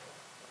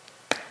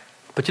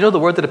 But you know the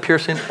word that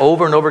appears in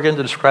over and over again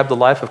to describe the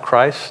life of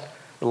Christ,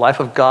 the life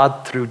of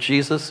God through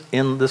Jesus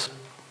in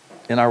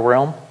our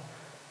realm,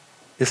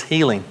 is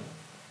healing.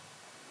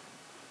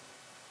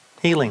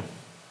 Healing.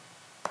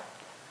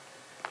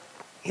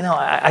 You know,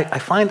 I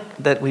find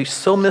that we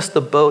so miss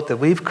the boat that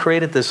we've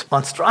created this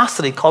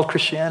monstrosity called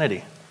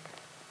Christianity.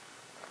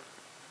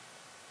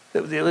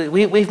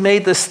 We've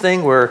made this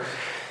thing where,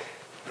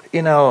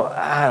 you know,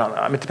 I don't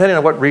know. I mean, depending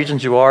on what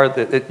regions you are,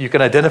 you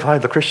can identify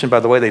the Christian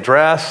by the way they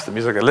dress, the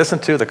music they listen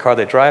to, the car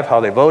they drive, how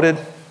they voted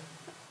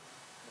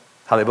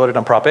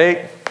on Prop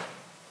 8.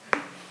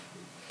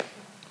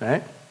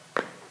 Right?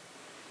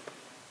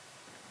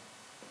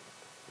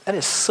 That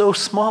is so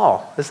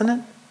small, isn't it?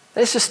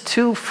 It's just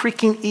too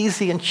freaking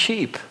easy and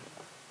cheap.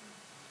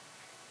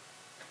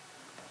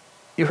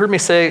 You heard me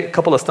say a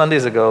couple of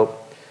Sundays ago,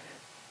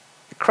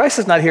 Christ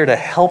is not here to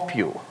help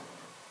you,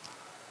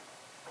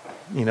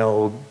 you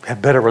know,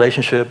 have better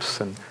relationships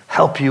and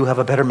help you have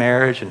a better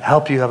marriage and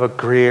help you have a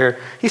career.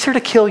 He's here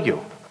to kill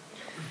you.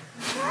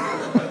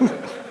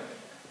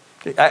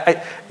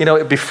 You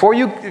know, before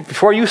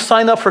you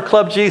sign up for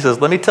Club Jesus,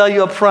 let me tell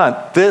you up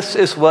front, this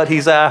is what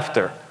he's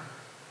after.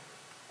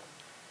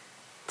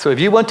 So if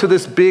you went to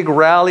this big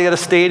rally at a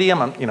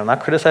stadium, I'm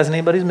not criticizing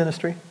anybody's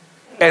ministry,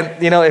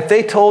 and, you know, if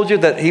they told you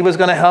that he was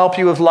going to help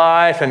you with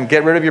life and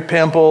get rid of your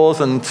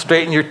pimples and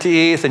straighten your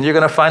teeth and you're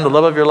going to find the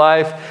love of your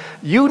life,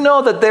 you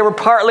know that they were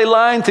partly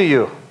lying to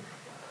you.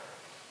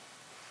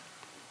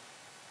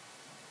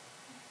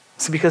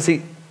 See, because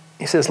he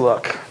says,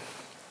 look,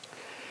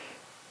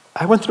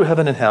 I went through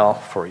heaven and hell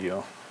for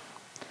you,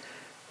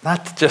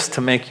 not just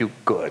to make you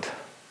good,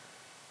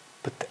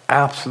 but to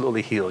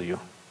absolutely heal you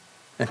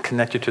and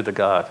connect you to the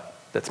God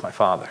that's my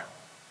Father.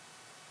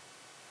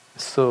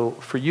 So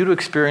for you to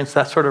experience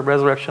that sort of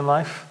resurrection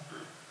life,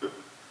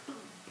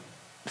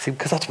 see,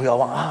 because that's what we all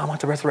want. I want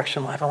the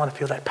resurrection life. I want to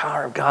feel that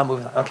power of God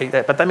moving. Okay,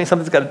 but that means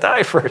something's got to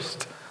die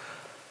first.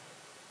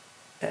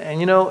 And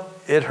you know,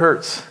 it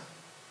hurts.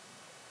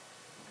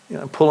 You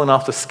know, pulling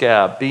off the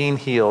scab, being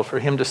healed, for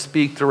him to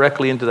speak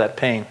directly into that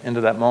pain,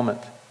 into that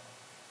moment,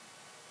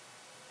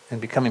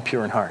 and becoming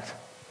pure in heart.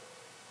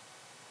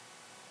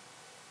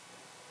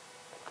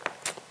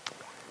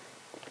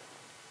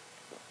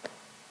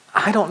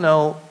 I don't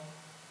know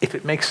if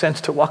it makes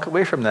sense to walk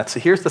away from that. So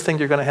here's the thing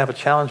you're going to have a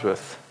challenge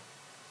with.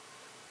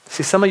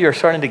 See, some of you are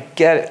starting to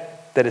get it,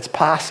 that it's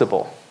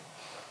possible.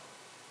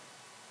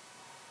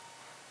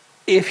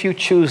 If you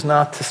choose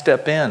not to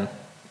step in.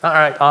 All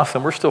right,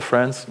 awesome, we're still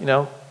friends. You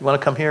know, you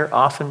want to come here?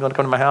 Awesome. You want to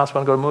come to my house? You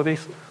want to go to the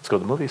movies? Let's go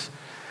to the movies.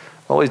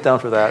 Always down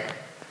for that.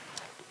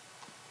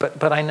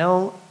 But I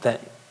know that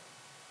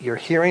you're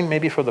hearing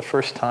maybe for the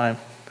first time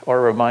or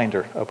a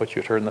reminder of what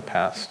you've heard in the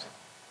past.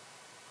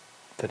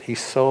 That he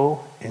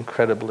so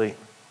incredibly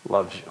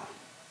loves you.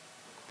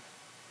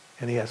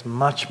 And he has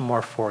much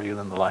more for you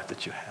than the life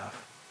that you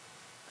have.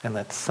 And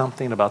that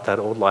something about that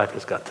old life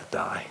has got to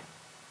die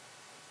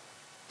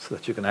so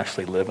that you can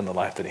actually live in the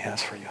life that he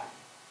has for you.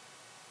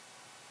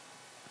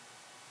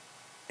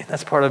 And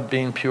that's part of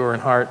being pure in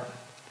heart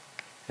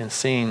and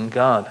seeing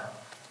God.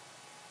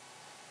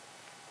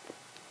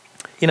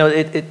 You know,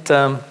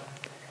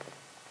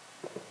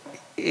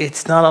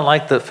 it's not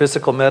unlike the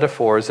physical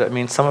metaphors. I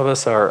mean, some of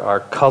us are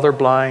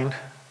colorblind.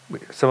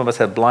 Some of us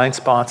have blind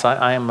spots.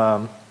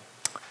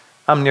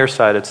 I'm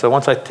nearsighted, so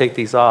once I take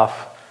these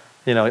off,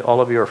 you know, all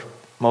of you are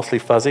mostly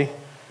fuzzy.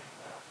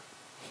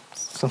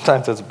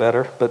 Sometimes it's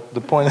better, but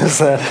the point is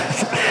that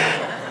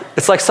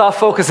it's like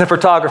soft focus in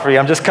photography.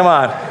 Come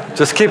on,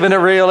 just keeping it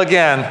real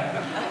again.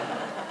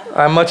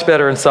 I'm much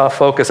better in soft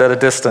focus at a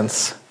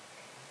distance.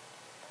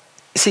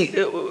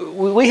 See,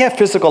 we have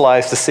physical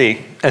eyes to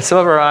see, and some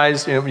of our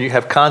eyes, you know, you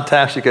have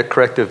contacts, you get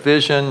corrective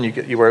vision,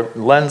 you wear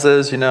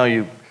lenses, you know,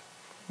 you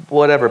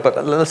whatever.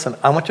 But listen,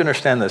 I want you to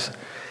understand this.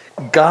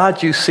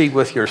 God you see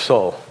with your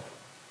soul.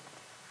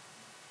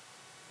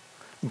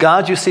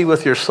 God you see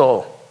with your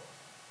soul.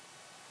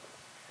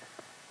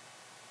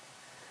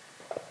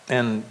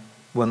 And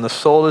when the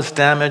soul is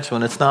damaged,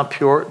 when it's not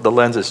pure, the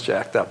lens is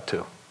jacked up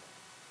too.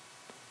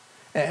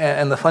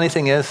 And the funny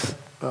thing is,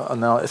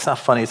 no, it's not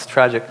funny, it's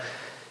tragic.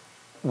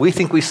 We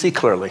think we see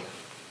clearly.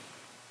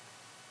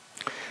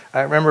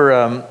 I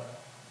remember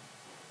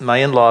my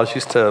in-laws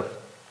used to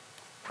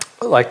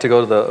like to go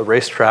to the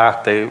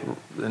racetrack.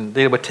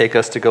 They would take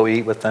us to go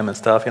eat with them and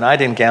stuff. You know, I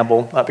didn't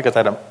gamble, not because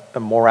I had a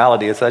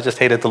morality. It's I just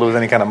hated to lose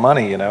any kind of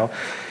money, you know.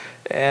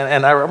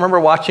 And I remember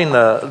watching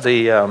the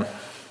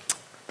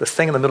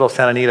thing in the middle of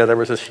Santa Anita. There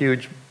was this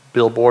huge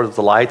billboard with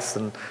the lights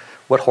and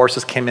what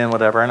horses came in,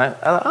 whatever. And I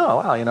thought, oh,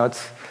 wow, you know,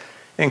 it's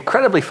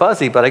incredibly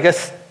fuzzy. But I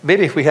guess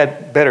maybe if we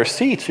had better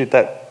seats,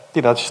 that,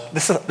 you know,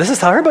 this is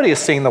how everybody is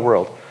seeing the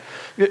world.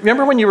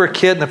 Remember when you were a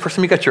kid and the first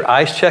time you got your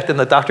eyes checked and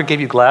the doctor gave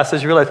you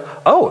glasses, you realized,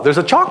 oh, there's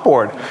a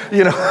chalkboard,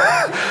 you know.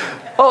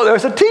 Oh,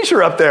 there's a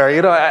teacher up there,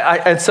 you know.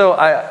 And so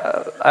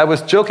I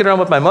was joking around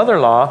with my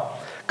mother-in-law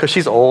because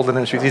she's old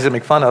and she's easy to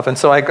make fun of. And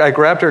so I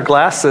grabbed her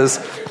glasses,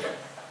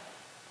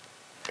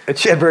 and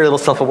she had very little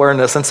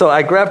self-awareness. And so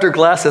I grabbed her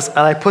glasses and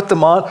I put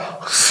them on.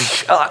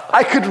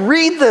 I could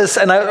read this,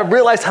 and I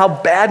realized how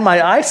bad my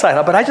eyesight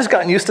was, but I just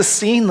gotten used to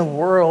seeing the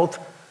world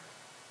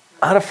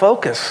out of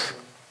focus.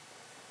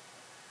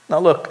 Now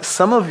look,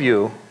 some of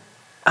you,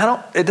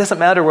 it doesn't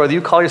matter whether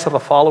you call yourself a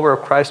follower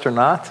of Christ or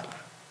not.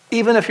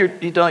 Even if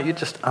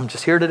I'm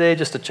just here today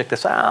just to check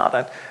this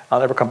out. I'll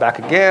never come back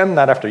again,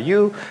 not after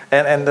you.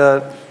 And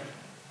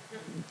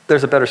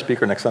there's a better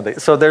speaker next Sunday.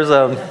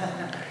 So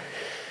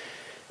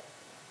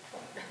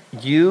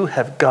you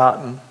have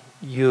gotten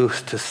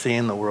used to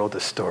seeing the world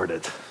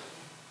distorted.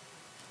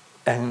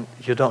 And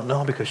you don't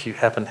know because you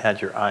haven't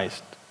had your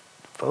eyes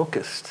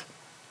focused.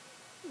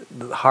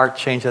 The heart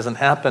change hasn't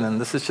happened,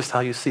 and this is just how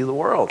you see the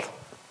world.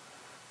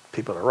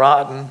 People are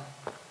rotten.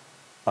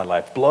 My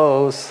life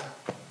blows.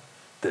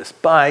 This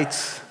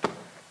bites.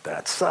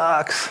 That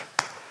sucks.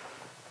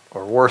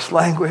 Or worse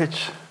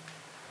language.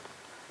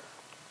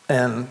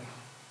 And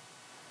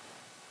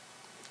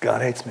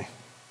God hates me.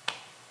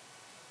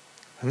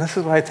 And this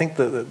is why I think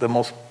the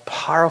most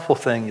powerful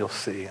thing you'll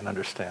see and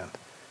understand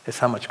is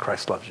how much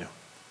Christ loves you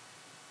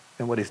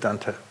and what he's done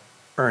to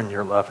earn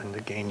your love and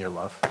to gain your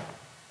love.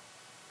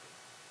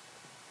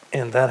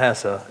 And that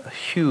has a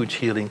huge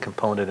healing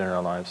component in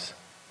our lives.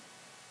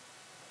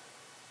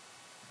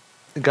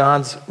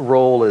 God's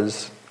role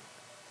is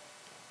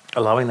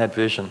allowing that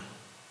vision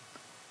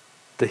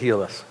to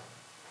heal us.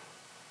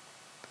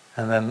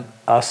 And then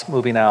us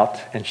moving out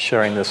and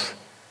sharing this,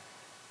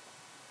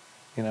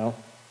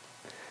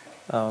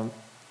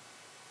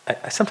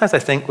 sometimes I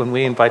think when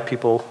we invite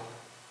people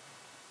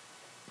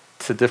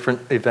to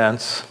different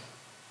events,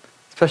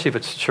 especially if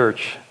it's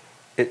church,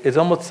 it's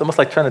almost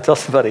like trying to tell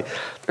somebody,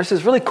 there's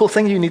this really cool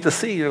thing you need to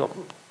see.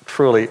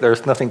 Truly,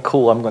 there's nothing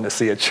cool I'm going to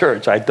see at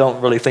church. I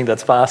don't really think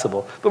that's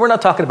possible. But we're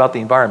not talking about the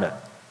environment.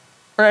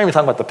 We're not even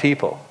talking about the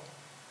people.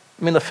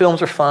 I mean, the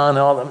films are fun and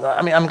all that.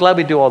 I mean, I'm glad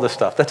we do all this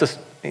stuff. That's just,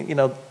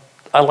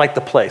 I like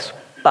the place.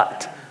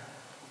 But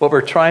what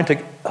we're trying to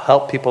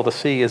help people to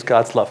see is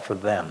God's love for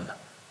them.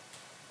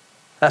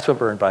 That's what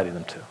we're inviting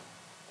them to.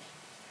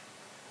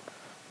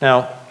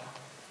 Now,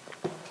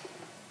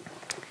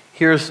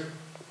 here's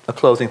a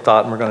closing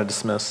thought, and we're going to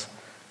dismiss,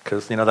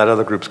 because, that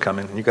other group's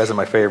coming, and you guys are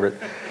my favorite.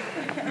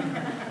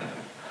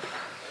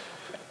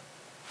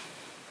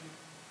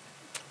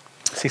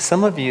 See,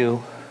 some of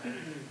you,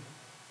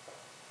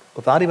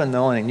 without even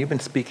knowing, you've been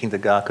speaking to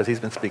God because he's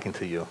been speaking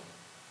to you.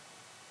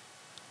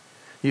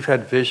 You've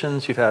had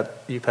visions, you've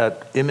had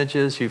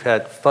images, you've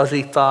had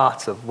fuzzy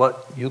thoughts of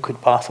what you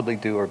could possibly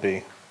do or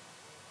be.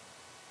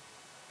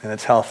 And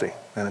it's healthy,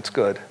 and it's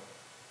good.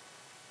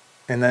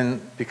 And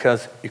then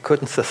because you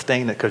couldn't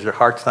sustain it because your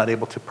heart's not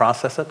able to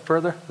process it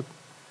further,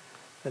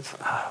 that's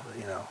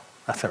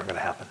never going to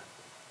happen.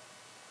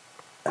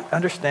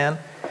 Understand,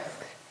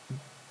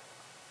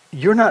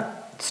 you're not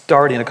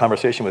starting a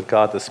conversation with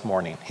God this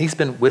morning. He's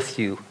been with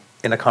you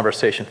in a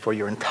conversation for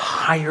your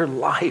entire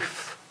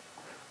life.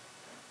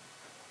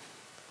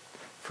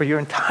 For your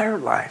entire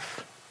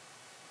life.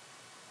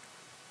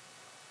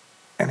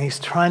 And he's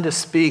trying to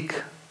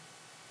speak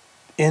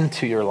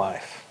into your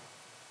life.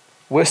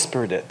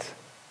 Whispered it.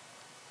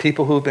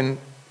 People who've been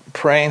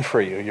praying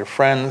for you, your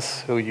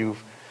friends who you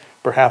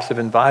perhaps have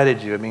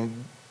invited you. I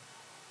mean,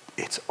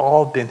 it's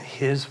all been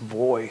his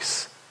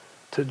voice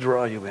to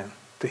draw you in,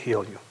 to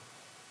heal you.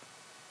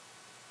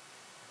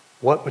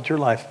 What would your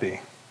life be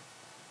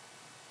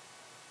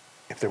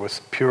if there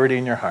was purity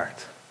in your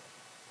heart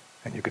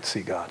and you could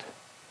see God?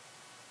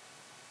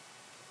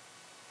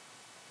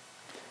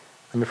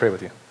 Let me pray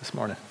with you this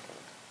morning.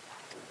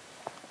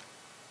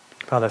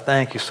 Father,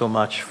 thank you so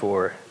much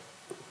for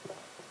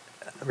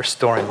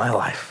restoring my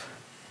life.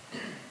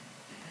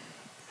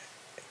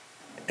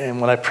 And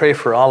when I pray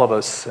for all of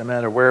us, no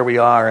matter where we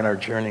are in our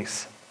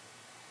journeys,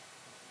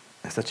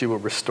 is that you will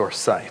restore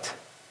sight.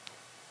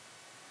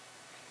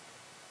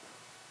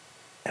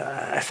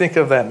 I think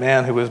of that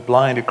man who was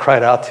blind who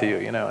cried out to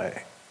you,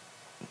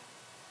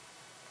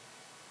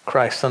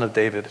 Christ, Son of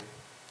David,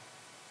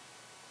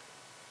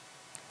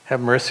 have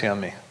mercy on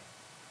me.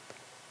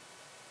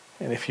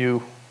 And if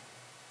you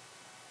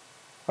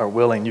are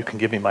willing, you can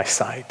give me my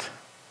sight.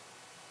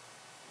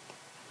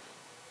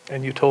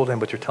 And you told him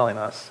what you're telling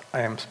us.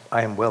 I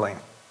am willing.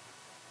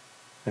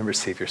 And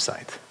receive your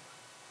sight.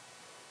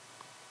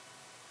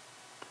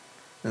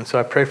 And so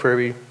I pray for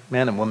every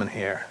man and woman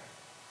here,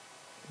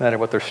 no matter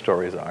what their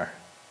stories are,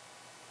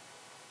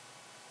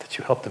 that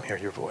you help them hear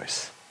your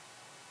voice.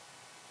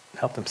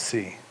 Help them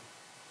see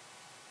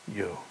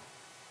you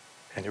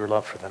and your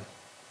love for them.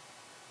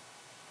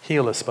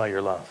 Heal us by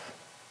your love.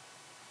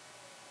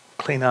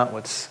 Clean out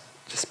what's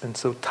just been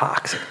so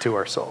toxic to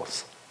our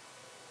souls.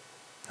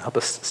 Help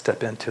us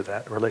step into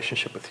that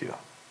relationship with you.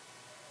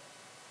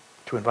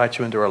 To invite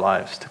you into our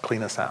lives, to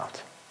clean us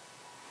out.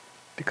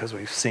 Because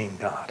we've seen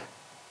God.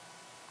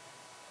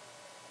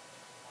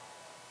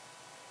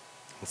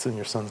 It's in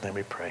your Son's name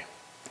we pray.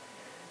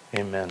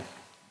 Amen.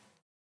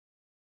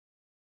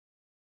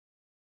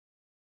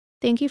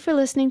 Thank you for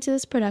listening to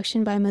this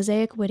production by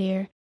Mosaic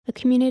Whittier, a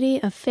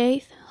community of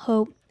faith,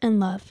 hope, and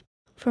love.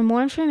 For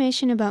more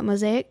information about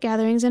Mosaic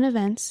gatherings and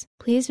events,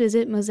 please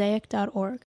visit mosaic.org.